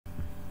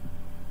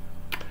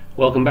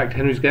Welcome back to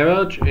Henry's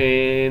Garage.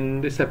 In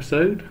this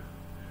episode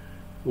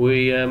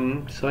we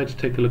decided to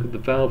take a look at the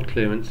valve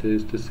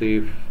clearances to see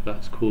if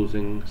that's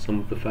causing some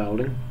of the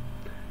fouling,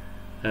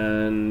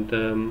 and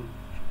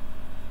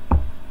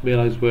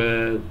realise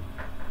they're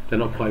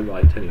not quite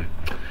right anyway.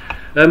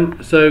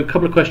 So a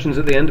couple of questions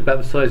at the end about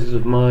the sizes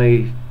of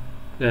my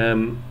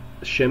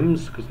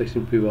shims, because they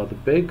seem to be rather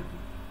big.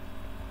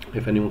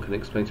 If anyone can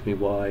explain to me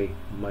why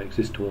my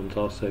existing ones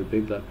are so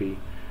big, that'd be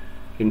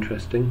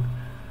interesting.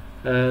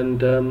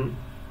 And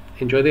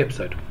enjoy the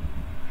episode.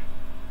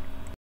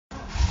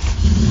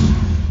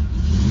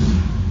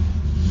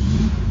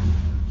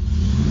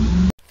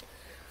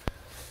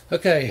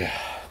 Okay,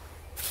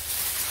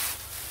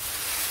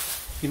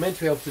 you're meant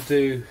to be able to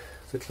do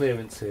the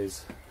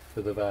clearances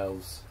for the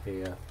valves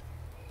here.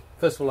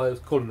 First of all, I was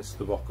calling this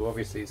the rocker.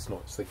 Obviously it's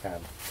not, it's the cam.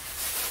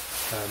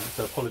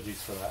 So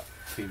apologies for that,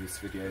 previous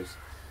videos.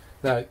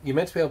 Now, you're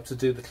meant to be able to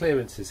do the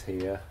clearances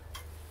here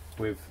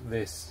with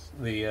this,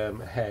 the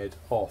head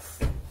off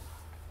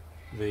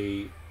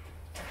the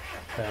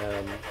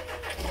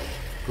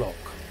block.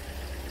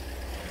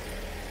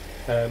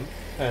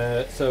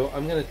 So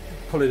I'm going to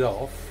pull it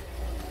off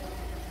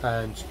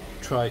and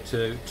try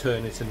to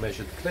turn it and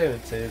measure the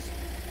clearances,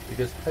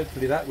 because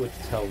hopefully that would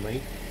tell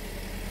me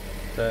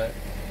that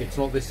it's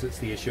not this that's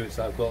the issue, it's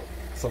that I've got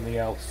something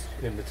else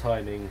in the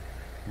timing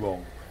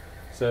wrong.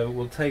 So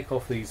we'll take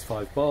off these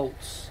 5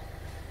 bolts,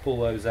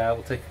 pull those out,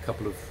 we'll take a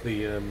couple of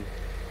the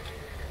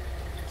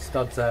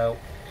studs out,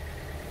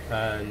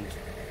 and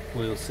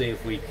we'll see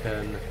if we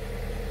can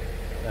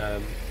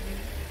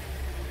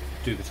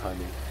do the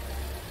timing.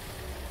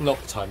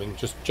 Not the timing,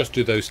 just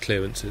do those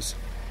clearances.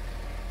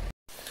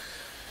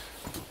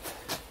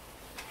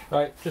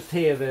 Right, just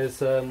here there's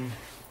to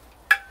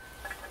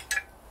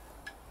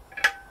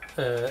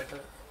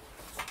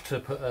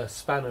put a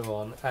spanner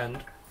on,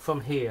 and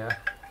from here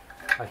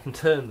I can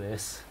turn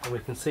this and we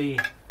can see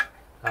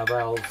our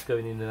valves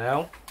going in and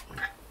out.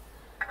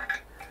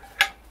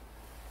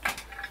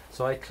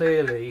 So I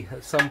clearly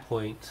at some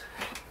point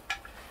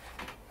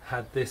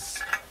had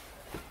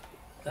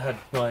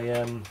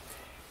my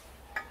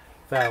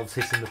valves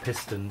hitting the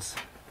pistons,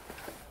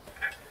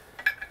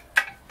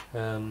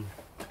 and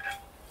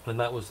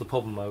that was the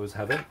problem I was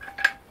having.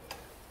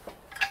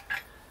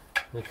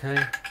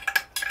 Okay,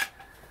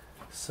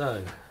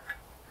 so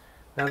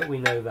now that we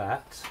know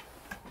that,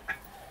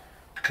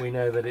 we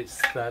know that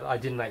it's that I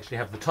didn't actually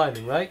have the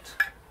timing right,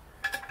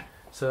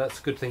 so that's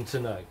a good thing to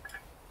know.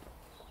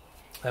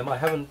 I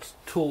haven't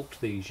torqued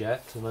these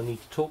yet, and I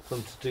need to torque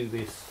them to do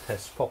this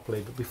test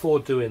properly, but before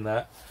doing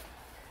that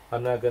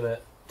I'm now going to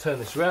turn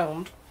this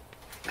round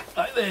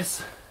like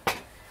this,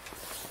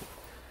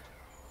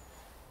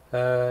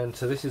 and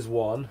so this is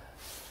 1,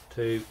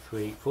 2,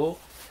 3, 4.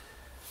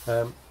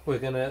 We're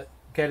going to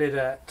get it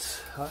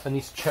at, I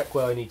need to check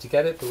where I need to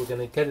get it, but we're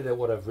going to get it at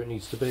whatever it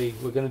needs to be.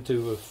 We're going to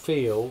do a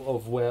feel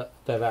of where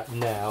they're at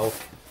now,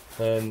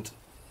 and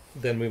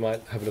then we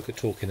might have a look at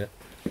torquing it.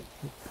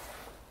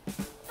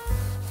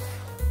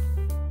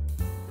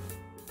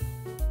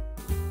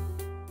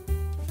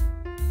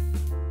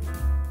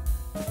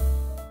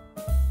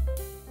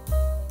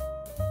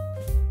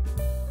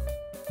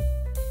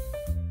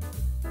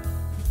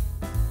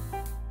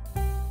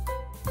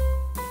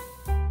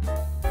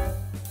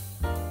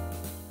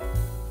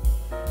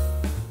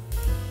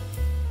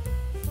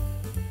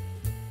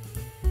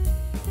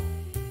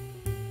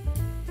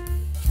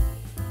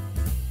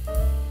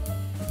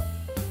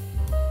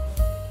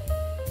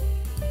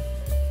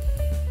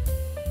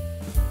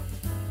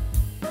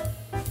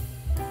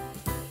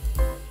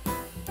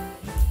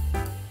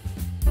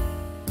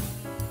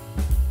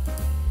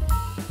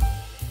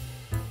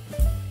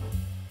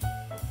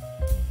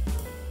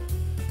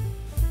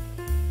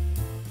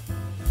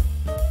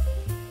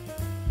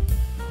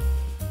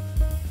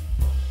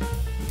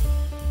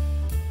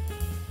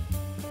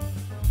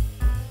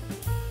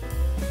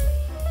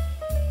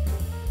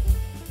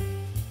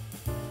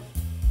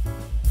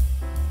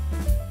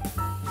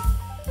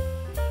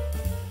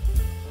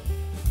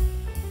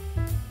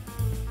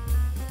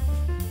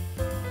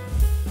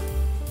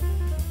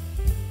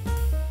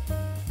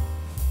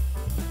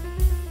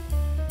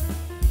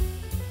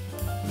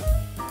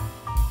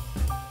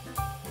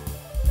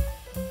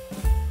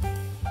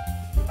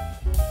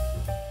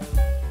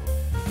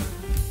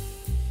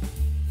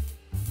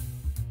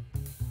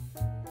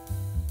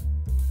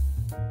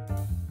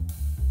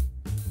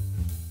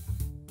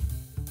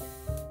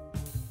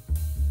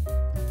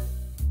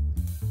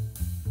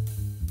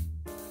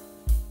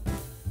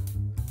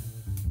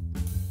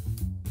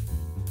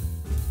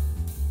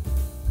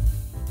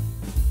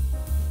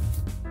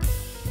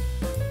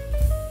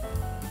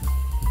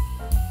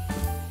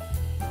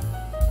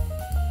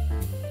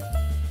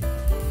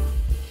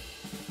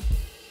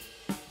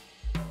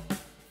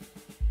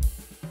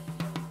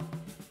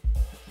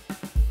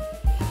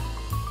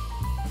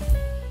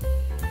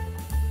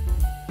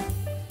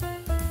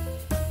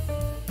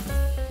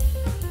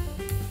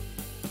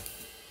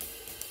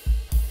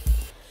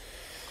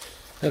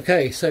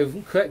 Okay,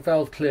 so correct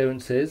valve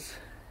clearances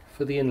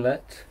for the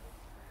inlet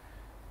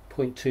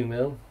 0.2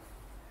 mil.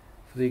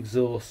 For the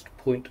exhaust,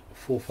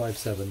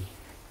 0.457.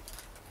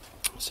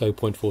 So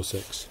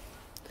 0.46.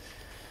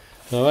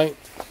 Alright,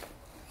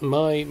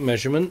 my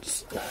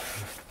measurements.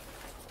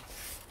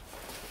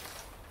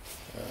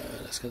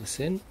 Let's get this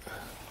in.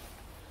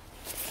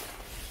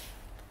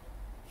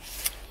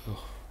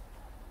 Oh.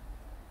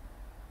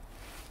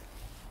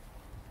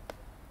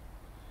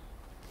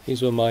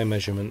 These were my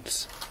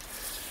measurements.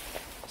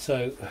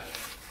 So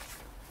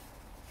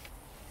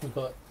we've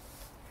got,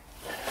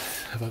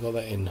 have I got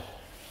that in?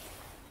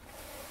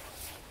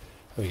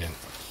 There we go.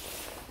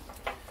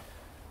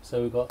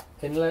 So we've got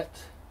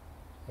inlet,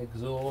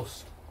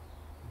 exhaust,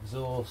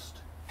 exhaust,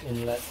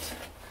 inlet,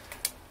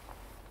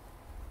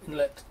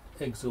 inlet,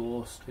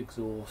 exhaust,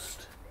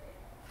 exhaust,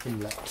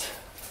 inlet.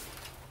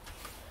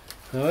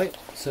 Alright,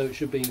 so it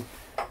should be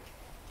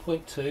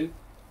 0.2,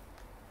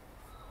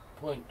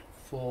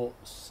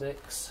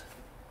 0.46,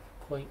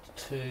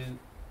 0.2,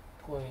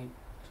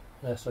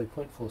 sorry,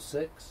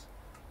 0.46,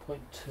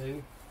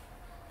 0.2,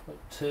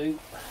 0.2,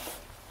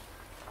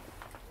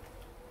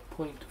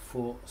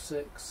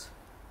 0.46,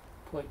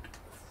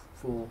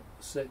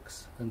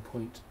 0.46 and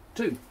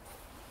 0.2.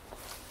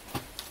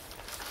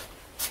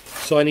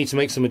 So I need to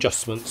make some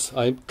adjustments.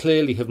 I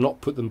clearly have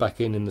not put them back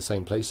in the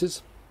same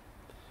places.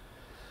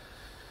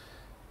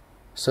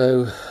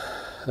 So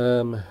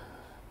I'll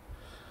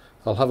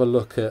have a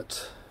look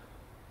at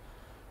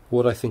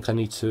what I think I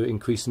need to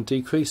increase and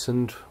decrease,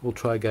 and we'll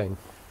try again.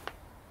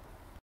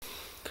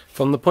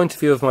 From the point of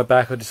view of my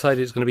back, I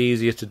decided it's going to be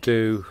easier to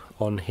do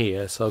on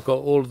here, so I've got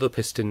all of the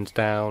pistons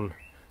down,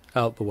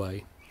 out the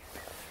way.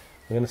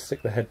 I'm going to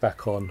stick the head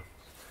back on.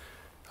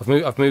 I've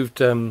moved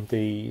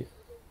the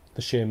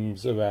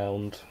shims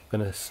around. I'm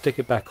going to stick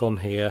it back on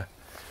here,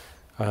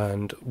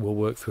 and we'll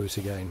work through it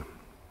again.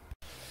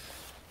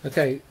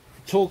 Okay,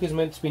 torque is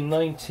meant to be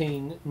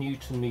 19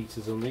 Newton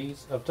meters on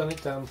these. I've done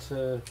it down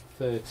to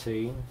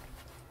 13.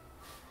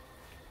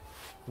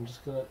 I'm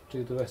just going to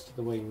do the rest of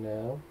the way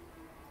now.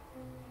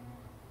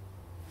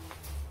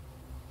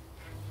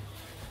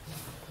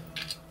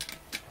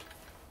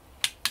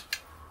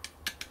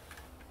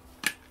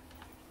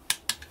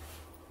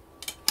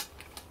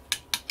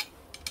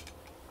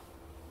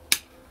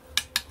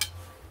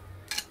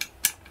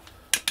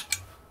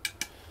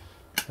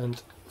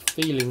 And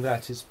feeling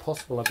that it's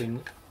possible I've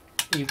been,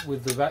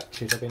 with the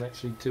ratchet, I've been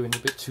actually doing a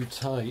bit too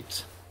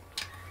tight.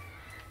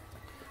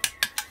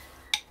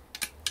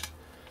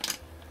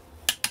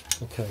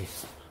 Okay,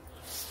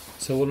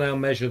 so we'll now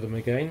measure them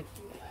again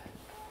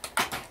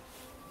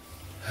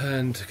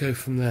and go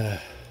from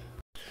there.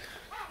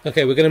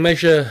 Okay, we're going to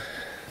measure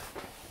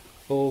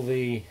all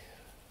the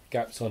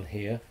gaps on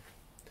here.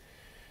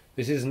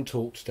 This isn't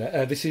torqued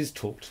down. This is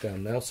torqued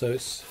down now, so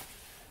it's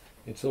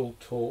all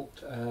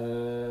torqued,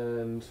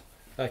 and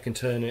I can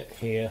turn it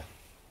here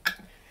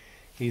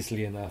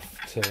easily enough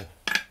to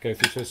go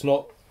through. So it's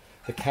not,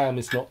 the cam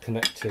is not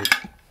connected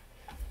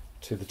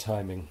to the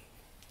timing.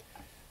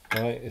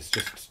 Right, it's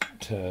just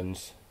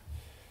turns,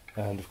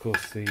 and of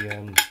course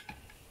the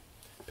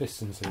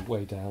pistons are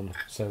way down,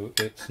 so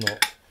it's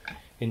not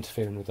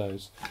interfering with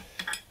those.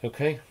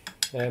 Okay,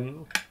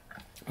 I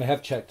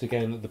have checked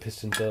again that the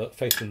pistons are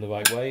facing the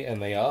right way,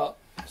 and they are,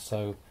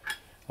 so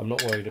I'm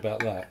not worried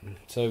about that.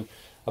 So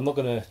I'm not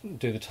going to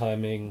do the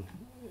timing,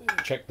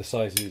 check the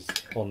sizes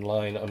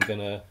online. I'm going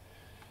to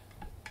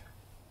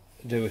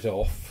do it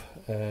off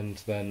and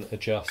then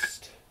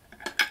adjust,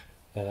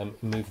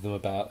 move them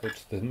about,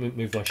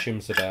 move my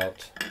shims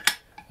about,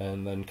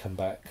 and then come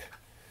back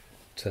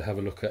to have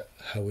a look at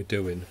how we're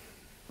doing.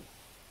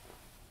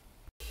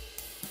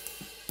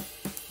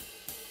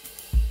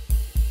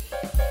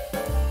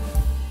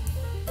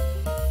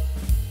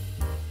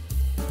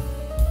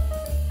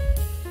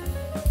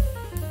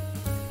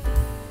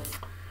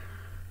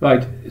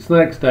 Right, it's the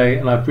next day,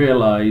 and I've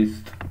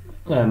realised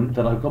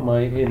that I've got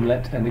my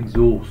inlet and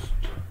exhaust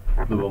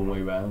the wrong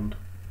way round.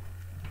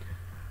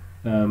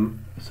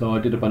 So I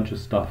did a bunch of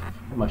stuff.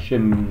 My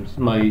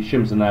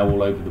shims are now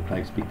all over the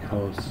place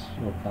because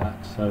of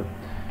that. So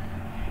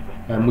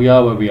we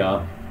are where we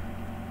are.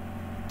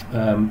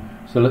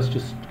 So let's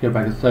just go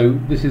back. So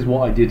this is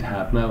what I did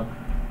have. Now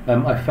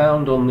I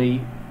found on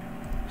the,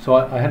 so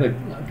I had a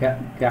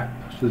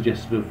gap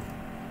suggested of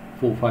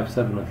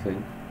 457, I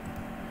think.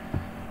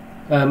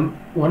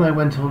 When I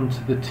went on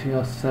to the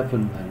TR7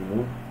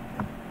 manual,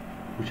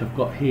 which I've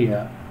got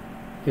here,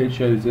 it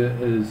shows it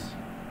as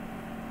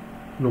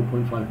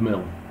 0.5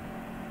 mil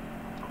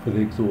for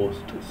the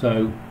exhaust,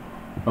 so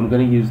I'm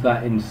going to use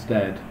that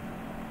instead.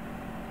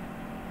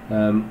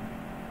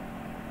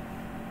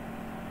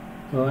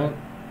 Alright,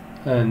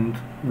 and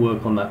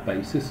work on that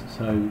basis.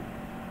 So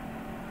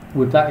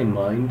with that in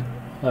mind,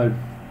 I've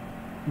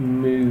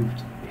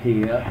moved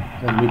here,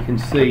 and we can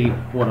see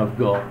what I've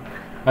got.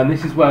 And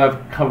this is where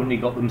I've currently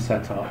got them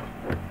set up.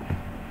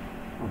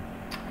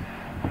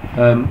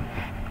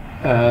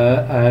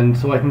 And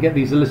so I can get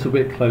these a little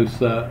bit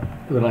closer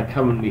than I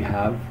currently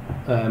have.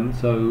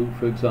 So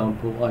for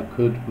example, I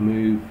could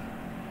move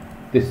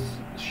this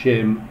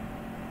shim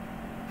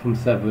from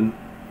 7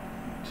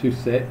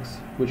 4.26,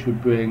 which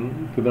would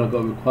bring, given I've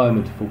got a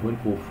requirement of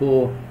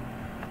 4.44,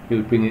 it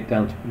would bring it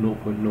down to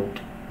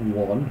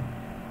 0.01.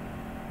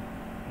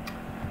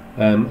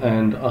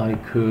 And I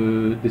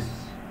could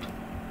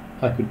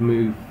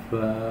move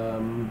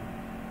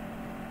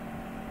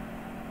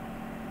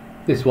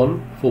this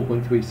one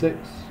 4.36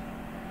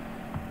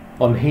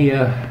 on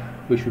here,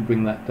 which would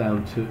bring that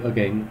down to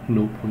again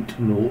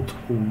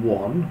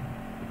 0.01.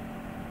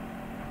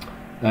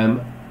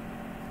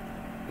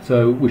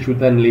 So which would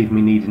then leave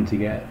me needing to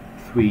get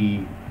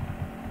 3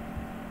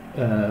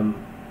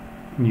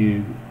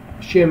 new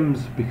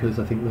shims, because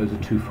I think those are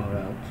too far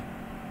out.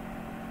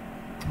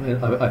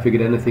 I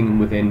figured anything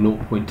within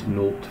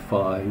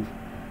 0.05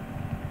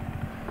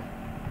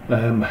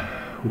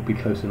 would be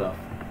close enough,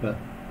 but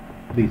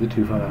these are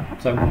too far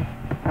out.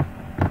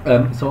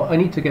 So I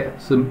need to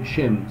get some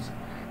shims.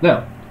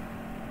 Now,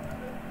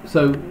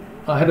 so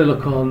I had a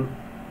look on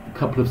a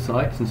couple of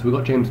sites, and so we've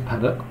got James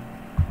Paddock,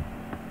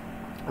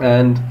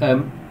 and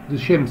the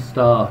shims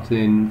start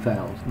in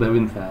thous. They're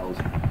in thous,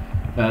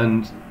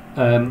 and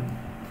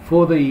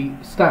for the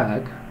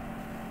stag,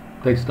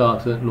 they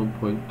start at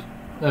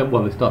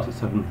they start at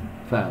 7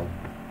 thou.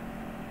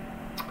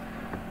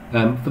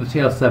 For the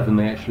TR7,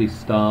 they actually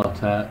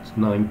start at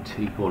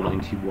 90 or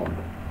 91,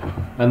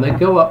 and they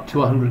go up to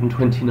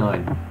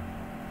 129.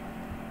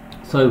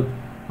 So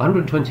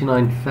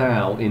 129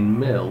 thou in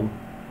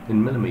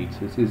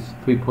millimeters is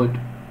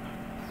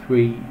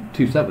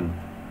 3.327,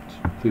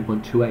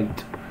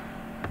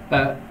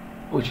 3.28,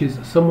 which is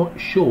somewhat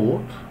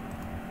short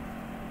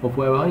of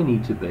where I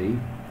need to be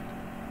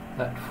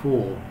at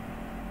 4.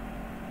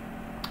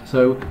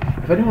 So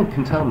if anyone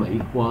can tell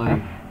me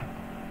why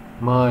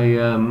my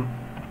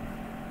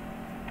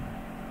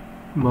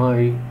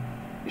my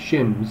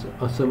shims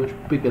are so much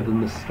bigger than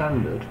the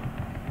standard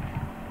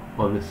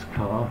on this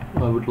car,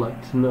 I would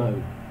like to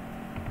know,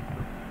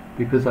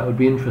 because that would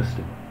be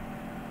interesting.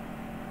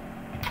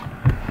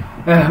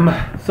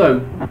 I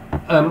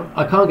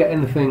can't get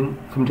anything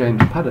from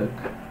James Paddock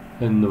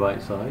in the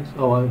right size.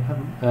 Oh, I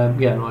haven't.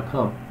 Yeah, no, I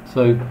can't.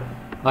 So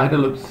I had a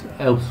look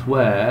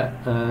elsewhere,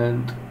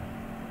 and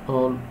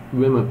on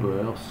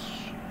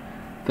Rimmerbros,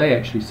 they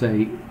actually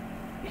say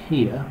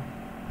here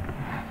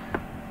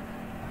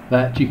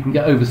that you can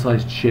get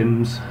oversized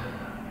shims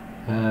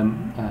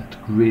at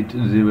grid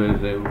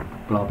 00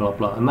 blah blah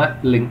blah, and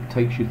that link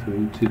takes you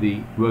through to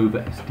the Rover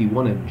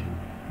SD1 engine,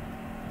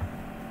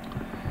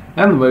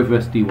 and the Rover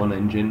SD1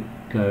 engine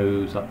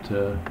goes up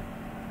to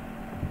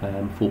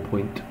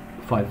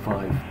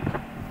 4.55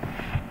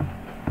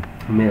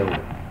 mil,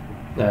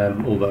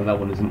 although that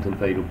one isn't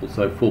available,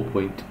 so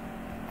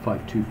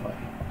 4.525.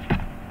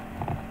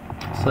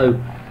 So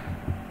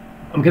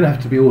I'm going to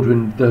have to be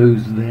ordering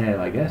those there,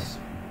 I guess,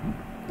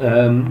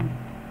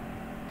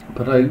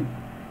 but I'm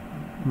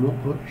not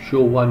quite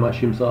sure why my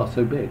shims are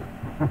so big,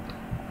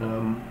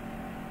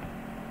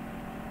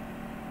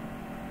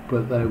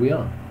 but there we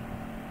are.